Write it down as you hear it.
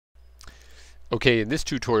Okay, in this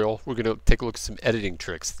tutorial, we're going to take a look at some editing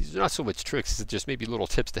tricks. These are not so much tricks, it's just maybe little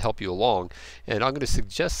tips to help you along. And I'm going to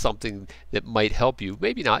suggest something that might help you.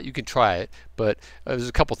 Maybe not, you can try it, but there's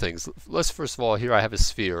a couple things. Let's first of all, here I have a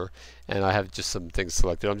sphere, and I have just some things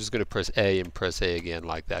selected. I'm just going to press A and press A again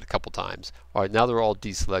like that a couple times. All right, now they're all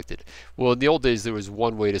deselected. Well, in the old days, there was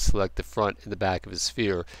one way to select the front and the back of a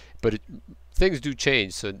sphere, but things do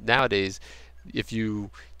change. So nowadays, if you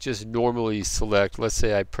just normally select, let's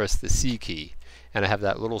say I press the C key, and I have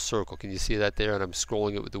that little circle. Can you see that there? And I'm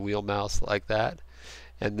scrolling it with the wheel mouse like that.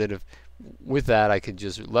 And then with that, I can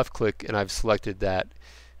just left click and I've selected that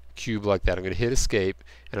cube like that. I'm going to hit escape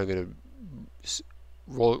and I'm going to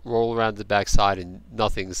roll around the back side and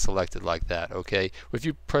nothing's selected like that. Okay. If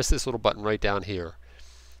you press this little button right down here,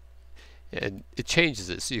 and it changes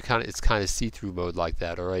it, so it's kind of see-through mode like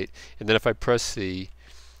that. All right. And then if I press C,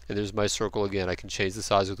 and there's my circle again, I can change the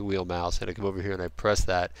size with the wheel mouse, and I come over here and I press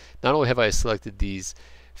that. Not only have I selected these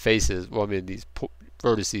faces, well, I mean these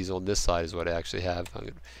vertices on this side is what I actually have.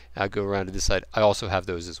 I go around to this side, I also have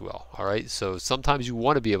those as well. Alright, so sometimes you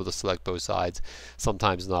want to be able to select both sides,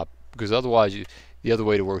 sometimes not, because otherwise the other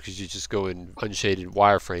way to work is you just go in unshaded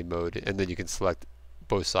wireframe mode, and then you can select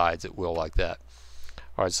both sides at will like that.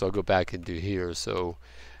 Alright, so I'll go back into here, so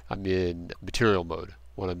I'm in material mode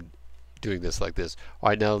when I'm doing this like this.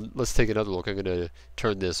 Alright, now let's take another look. I'm going to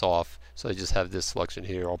turn this off. So I just have this selection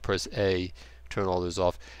here. I'll press A, turn all those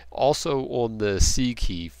off. Also on the C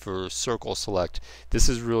key for circle select, this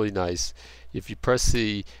is really nice. If you press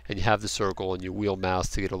C and you have the circle and you wheel mouse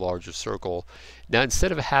to get a larger circle, now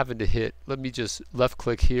instead of having to hit, let me just left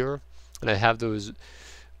click here and I have those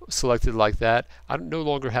selected like that, I no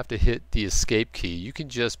longer have to hit the escape key. You can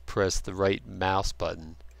just press the right mouse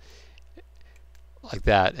button like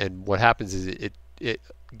that, and what happens is it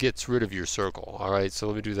gets rid of your circle. Alright, so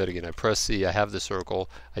let me do that again. I press C, I have the circle,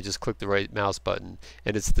 I just click the right mouse button,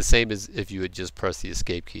 and it's the same as if you had just pressed the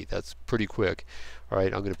escape key. That's pretty quick.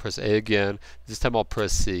 Alright, I'm going to press A again. This time I'll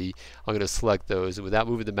press C. I'm going to select those, and without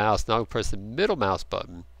moving the mouse, now I'll press the middle mouse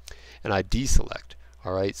button and I deselect.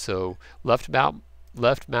 Alright, so left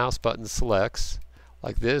mouse button selects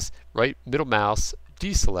like this, right middle mouse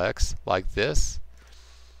deselects like this,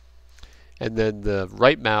 and then the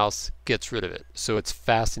right mouse gets rid of it. So it's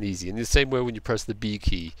fast and easy. In the same way when you press the B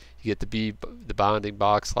key, you get the bounding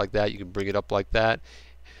box like that. You can bring it up like that.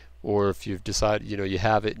 Or if you've decided, you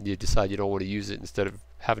have it and you decide you don't want to use it, instead of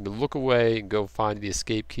having to look away and go find the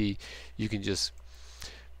escape key, you can just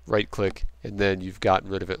right click and then you've gotten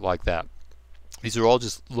rid of it like that. These are all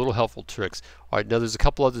just little helpful tricks. Alright, now there's a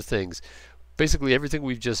couple other things. Basically everything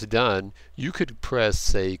we've just done, you could press,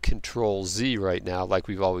 say, Control Z right now like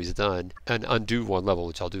we've always done and undo one level,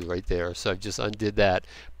 which I'll do right there. So I've just undid that.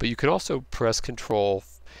 But you can also press Control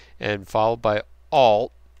and followed by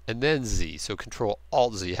Alt and then Z. So Control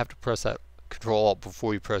Alt Z. You have to press that Control Alt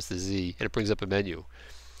before you press the Z, and it brings up a menu.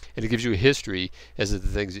 And it gives you a history as of the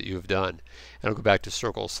things that you have done. And I'll go back to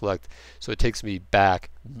Circle Select. So it takes me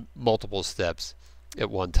back multiple steps at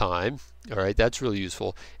one time. Alright, that's really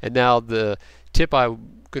useful. And now the tip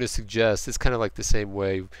I'm going to suggest is kind of like the same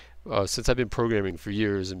way. Since I've been programming for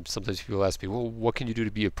years, and sometimes people ask me, well, what can you do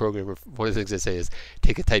to be a programmer? One of the things I say is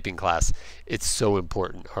take a typing class. It's so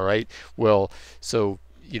important. Alright, well, so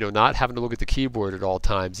not having to look at the keyboard at all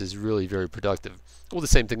times is really very productive. Well, the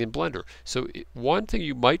same thing in Blender. So one thing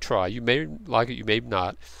you might try, you may like it, you may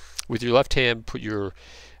not, with your left hand, put your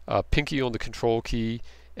pinky on the Control key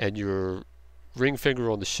and your ring finger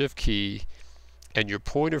on the Shift key and your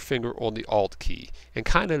pointer finger on the Alt key, and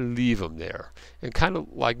kind of leave them there, and kind of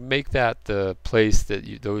like make that the place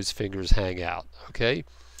that those fingers hang out. Okay,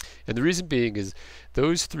 and the reason being is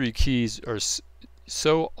those three keys are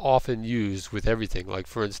so often used with everything. Like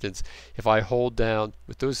for instance, if I hold down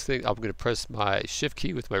with those things, I'm going to press my Shift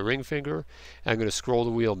key with my ring finger, and I'm going to scroll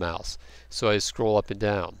the wheel mouse. So I scroll up and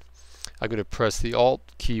down. I'm going to press the Alt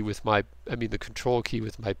key with the Control key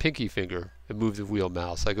with my pinky finger and move the wheel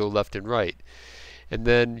mouse. I go left and right. And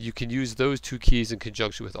then you can use those two keys in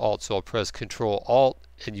conjunction with Alt. So I'll press Control Alt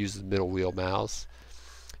and use the middle wheel mouse,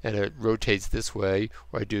 and it rotates this way.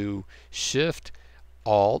 Or I do Shift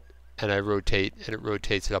Alt and I rotate, and it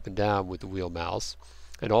rotates it up and down with the wheel mouse.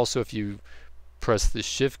 And also if you press the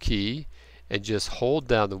Shift key and just hold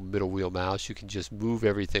down the middle wheel mouse, you can just move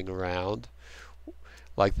everything around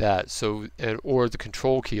like that. So, or the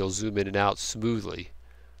Control key will zoom in and out smoothly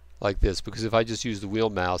like this, because if I just use the wheel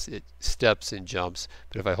mouse, it steps and jumps.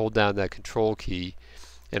 But if I hold down that Control key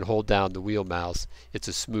and hold down the wheel mouse, it's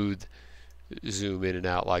a smooth zoom in and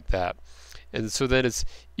out like that. And so then it's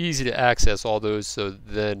easy to access all those. So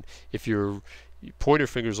then if you're pointer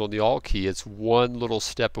finger's on the Alt key, it's one little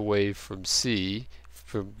step away from C,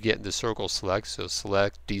 from getting the circle select. So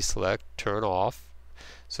select, deselect, turn off.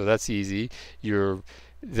 So that's easy. You're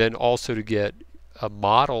then also to get a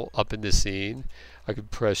model up in the scene, I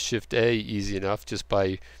could press Shift A easy enough just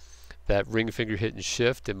by that ring finger hitting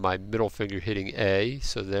Shift and my middle finger hitting A.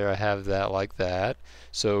 So there I have that like that.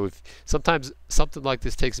 So if sometimes something like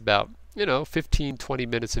this takes about 15-20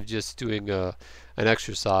 minutes of just doing an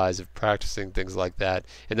exercise of practicing things like that,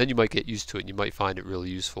 and then you might get used to it and you might find it really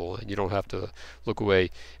useful and you don't have to look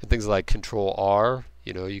away. And things like Control R,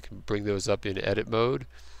 you can bring those up in edit mode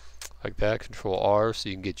like that, Control R, so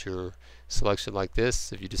you can get your selection like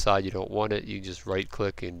this. If you decide you don't want it, you can just right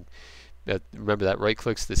click, and remember that right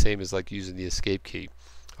click's the same as like using the escape key.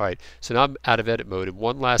 Alright, so now I'm out of edit mode, and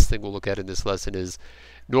one last thing we'll look at in this lesson is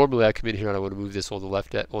normally I come in here and I want to move this on the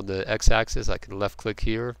left on the x-axis. I can left click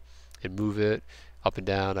here and move it up and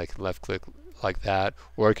down. I can left click like that,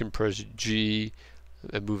 or I can press G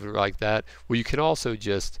and move it like that. Well, you can also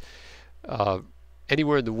just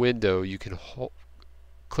anywhere in the window you can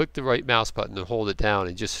click the right mouse button and hold it down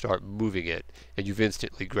and just start moving it, and you've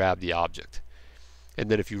instantly grabbed the object. And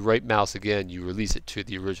then if you right mouse again, you release it to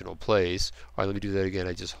the original place. Alright, let me do that again.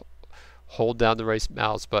 I just hold down the right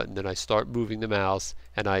mouse button, then I start moving the mouse,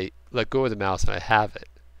 and I let go of the mouse and I have it.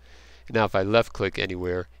 And now if I left click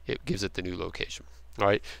anywhere, it gives it the new location.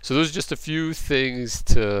 Alright, so those are just a few things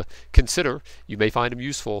to consider. You may find them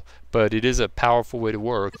useful, but it is a powerful way to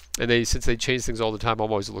work. And since they change things all the time, I'm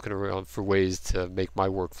always looking around for ways to make my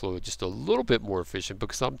workflow just a little bit more efficient,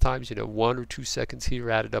 because sometimes 1 or 2 seconds here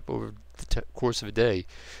added up over the course of a day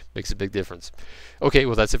makes a big difference. Okay,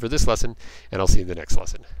 well that's it for this lesson, and I'll see you in the next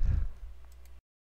lesson.